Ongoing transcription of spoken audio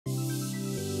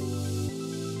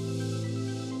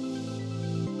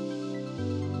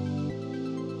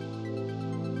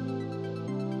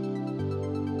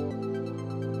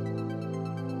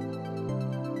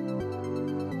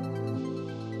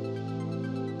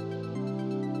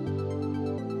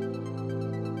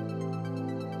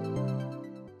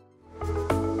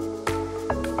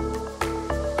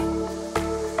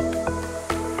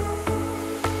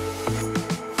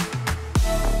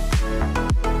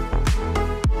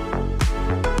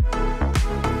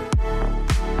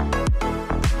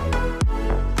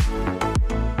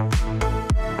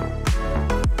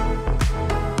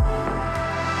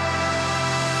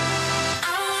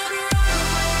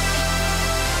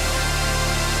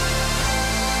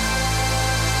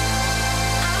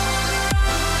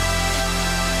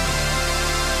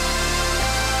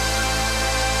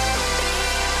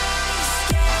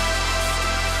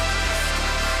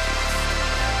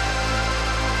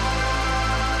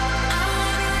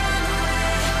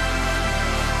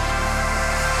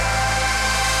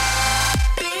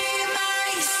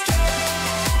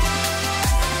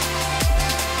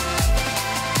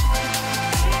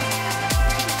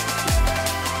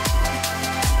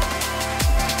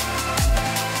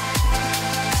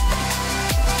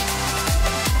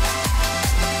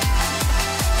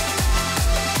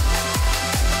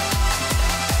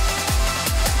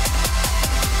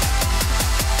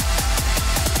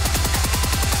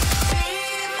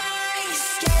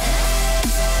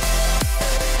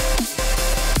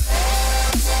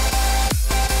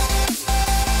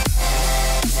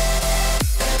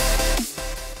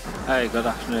Hi, good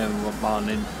afternoon, good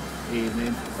morning,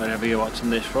 evening, wherever you're watching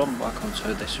this from. Welcome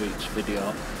to this week's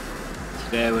video.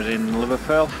 Today we're in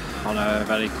Liverpool on a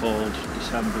very cold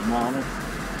December morning.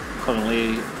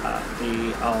 Currently at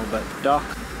the Albert Dock.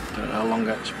 Doing a long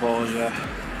exposure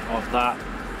of that.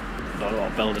 Don't know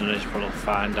what building it is, but I'll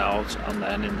find out. And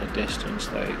then in the distance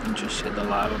there you can just see the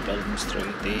live buildings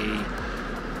through the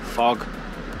fog.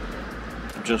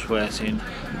 I'm just waiting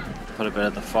for a bit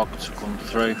of the fog to come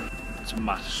through to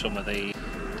match some of the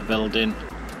building.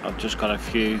 I've just got a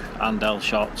few handheld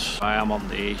shots. I am on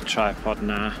the tripod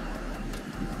now.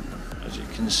 As you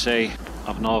can see,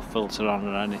 I've no filter on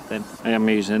or anything. I am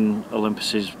using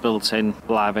Olympus's built-in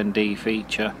Live ND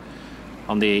feature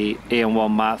on the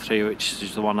OM-1 Mark III, which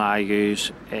is the one I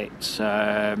use. It's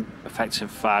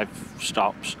effective 5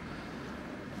 stops,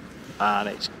 and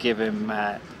it's giving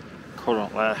me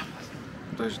currently,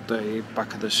 there's the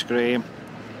back of the screen,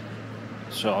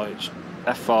 so it's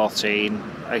F14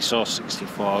 ISO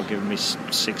 64, giving me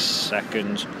 6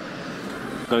 seconds.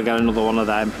 Gonna get another one of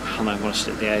them, and I'm gonna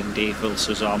stick the ND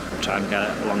filters on, try and get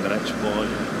a longer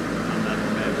exposure, and then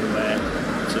maybe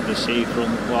wait to the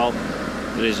seafront. Well,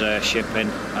 there is a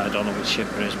shipping, I don't know which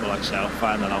shipper it is, but like I say, I'll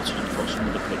find that out and put some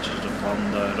of the pictures up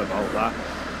on there about that.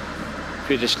 A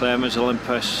few disclaimers: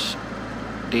 Olympus,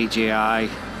 DJI,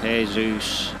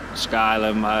 Jesus,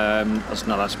 Skylum has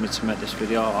not asked me to make this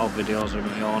video. All videos are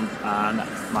my own and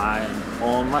mine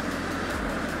only.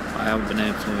 I haven't been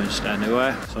influenced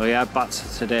anyway. So yeah, back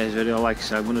to today's video. Like I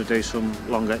said, I'm going to do some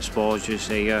long exposures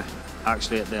here,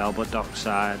 actually at the Albert Dock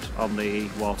side, on the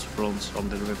waterfront, on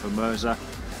the River Mersey,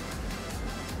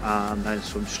 and then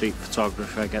some street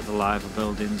photography, get the live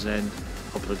buildings in,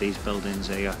 a couple of these buildings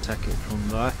here, take it from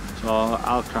there. So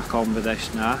I'll crack on with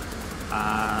this now,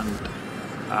 and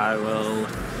I will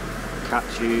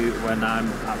catch you when I'm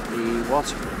at the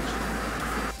waterfront.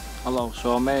 Hello,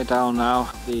 so I'm here down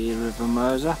now the River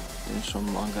Mersey, doing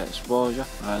some longer exposure.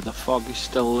 The fog is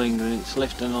still lingering, it's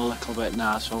lifting a little bit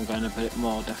now, so I'm getting a bit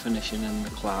more definition in the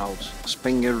clouds.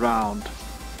 Spin it round.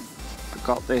 I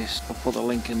got this, I'll put the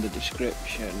link in the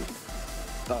description.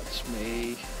 That's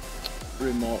me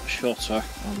remote shutter,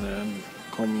 and then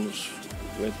comes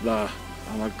with that.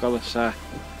 And I've got to say,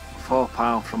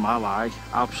 £4 from Ally,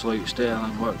 absolute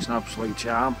sterling, works an absolute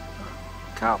charm.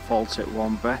 Can't fault it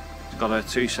one bit. It's got a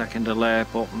 2-second delay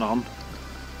button on. You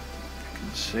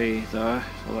can see there,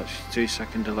 so that's your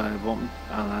 2-second delay button,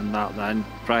 and then then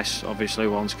press, obviously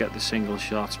once you get the single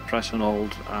shot, press and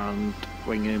hold and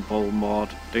wing in bull mode,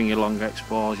 doing your long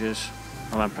exposures,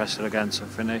 and then press it again to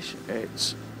finish.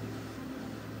 It's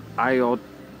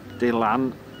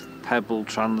Iodelan pebble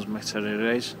transmitter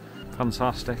it is.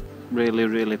 Fantastic.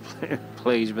 Really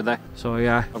pleased with it. So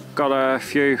yeah, I've got a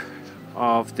few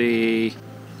of the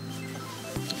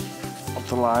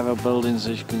live buildings,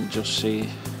 as you can just see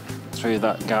through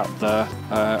that gap there.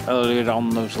 Earlier on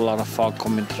there was a lot of fog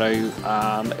coming through,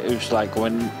 and it was like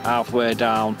going halfway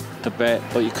down the bit,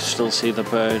 but you could still see the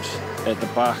bird at the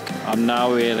back. I'm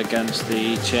now here against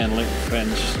the chain link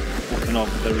fence looking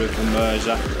over the River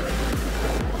Mersey.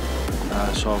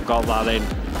 So I've got that in.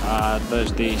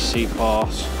 There's the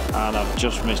seaport, and I've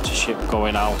just missed a ship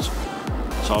going out,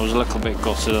 so I was a little bit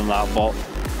gutted on that, but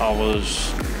I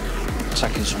was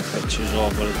taking some pictures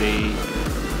over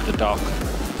the dock.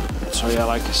 So yeah,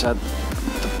 like I said,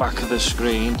 the back of the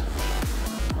screen,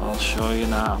 I'll show you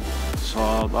now.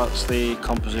 So that's the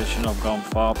composition I've gone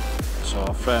for. So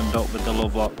I framed up with the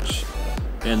love locks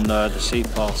in there, the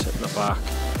seaport at the back,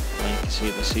 and you can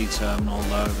see the sea terminal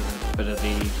there with a bit of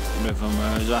the River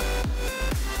Mersey.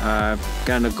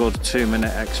 Getting a good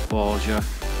 2-minute exposure.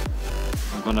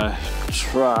 I'm gonna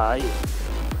try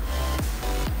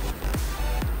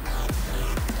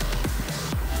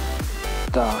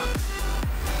that.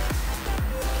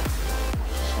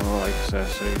 So like I said,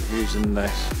 so you're using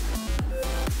this,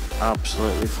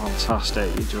 absolutely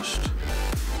fantastic. You just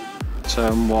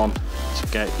turn one to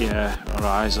get your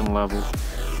horizon level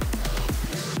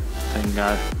thing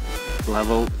out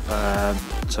level,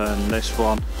 turn this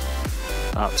one,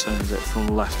 that turns it from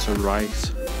left to right,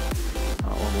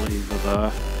 that one lever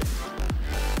there,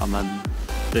 and then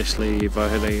this lever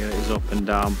here is up and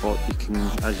down, but you can,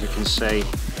 as you can see,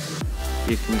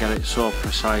 you can get it so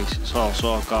precise. It's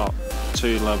also got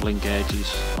 2 leveling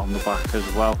gauges on the back as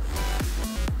well.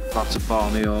 That's a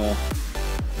Borneo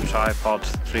tripod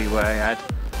 3-way head,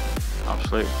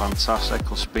 absolutely fantastic.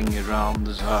 I'll spin you around.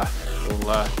 There's a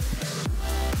little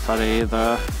ferry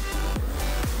there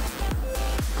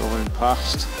going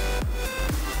past.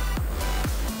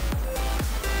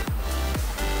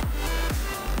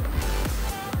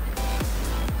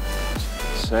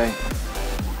 See,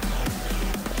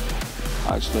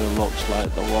 Actually looks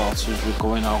like the waters were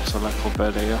going out a little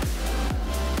bit here.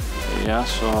 Yeah,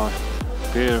 so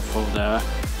beautiful there.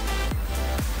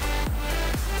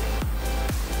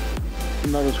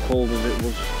 Not as cold as it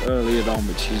was earlier on,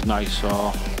 which is nice,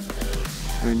 so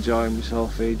I'm enjoying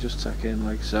myself here, just taking,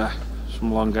 like I say,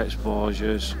 some long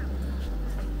exposures,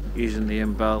 using the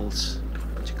unveils,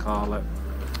 what do you call it?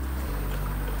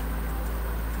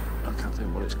 I can't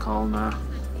think what it's called now,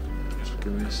 just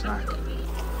give me a sec.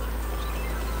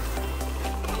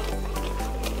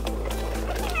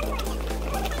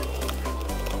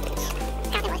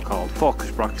 Called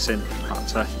focus practicing,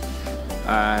 that's it.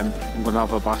 I'm going to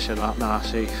have a bash at that now,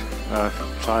 see,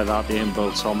 try that, the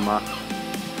inbuilt on that.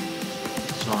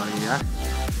 So yeah,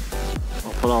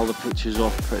 I'll put all the pictures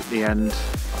up at the end.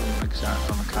 Like I said, I'm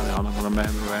going to carry on, I'm going to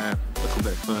make my way a little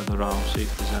bit further around, see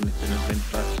if there's anything of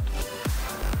interest.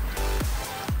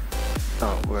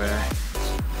 That way,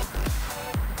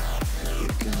 you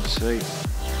can see.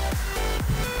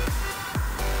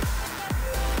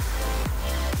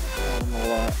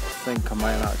 I think I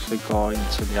might actually go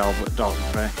into the Albert Dock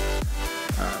Bay.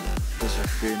 There's a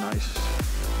few nice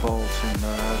boats in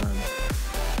there and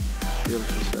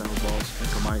beautiful sailboats. I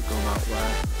think I might go that way,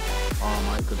 or I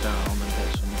might go down and get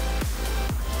some.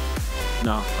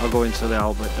 No, I'll go into the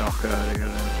Albert Dock area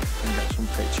and get some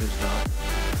pictures there.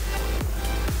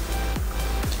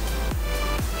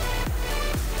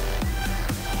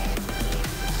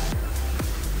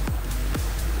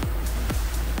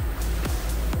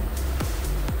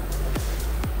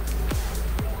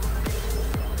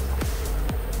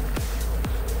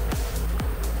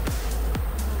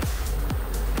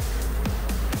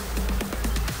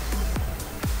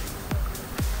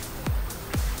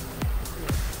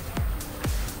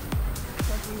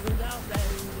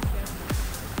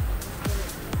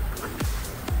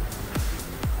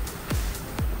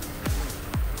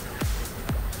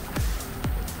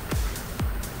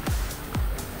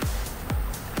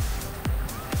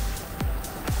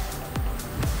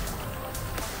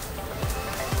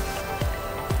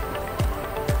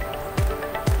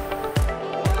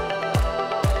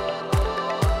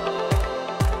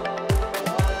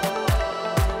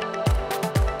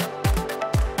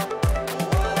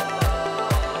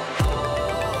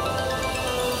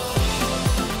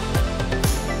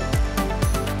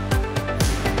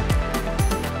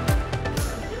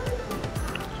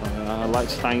 I'd like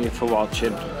to thank you for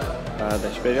watching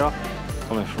this video.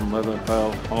 Coming from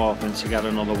Liverpool, I'm hoping to get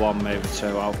another one, maybe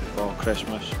two out before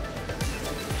Christmas.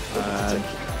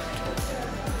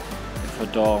 If I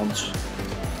don't,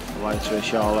 I'd like to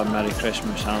wish you all a Merry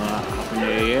Christmas and a Happy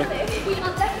New Year.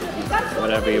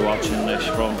 Wherever you're watching this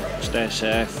from, stay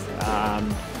safe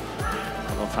and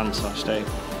have a fantastic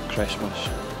Christmas.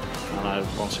 And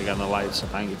once again, I'd like to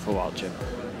thank you for watching.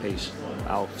 Peace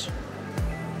out.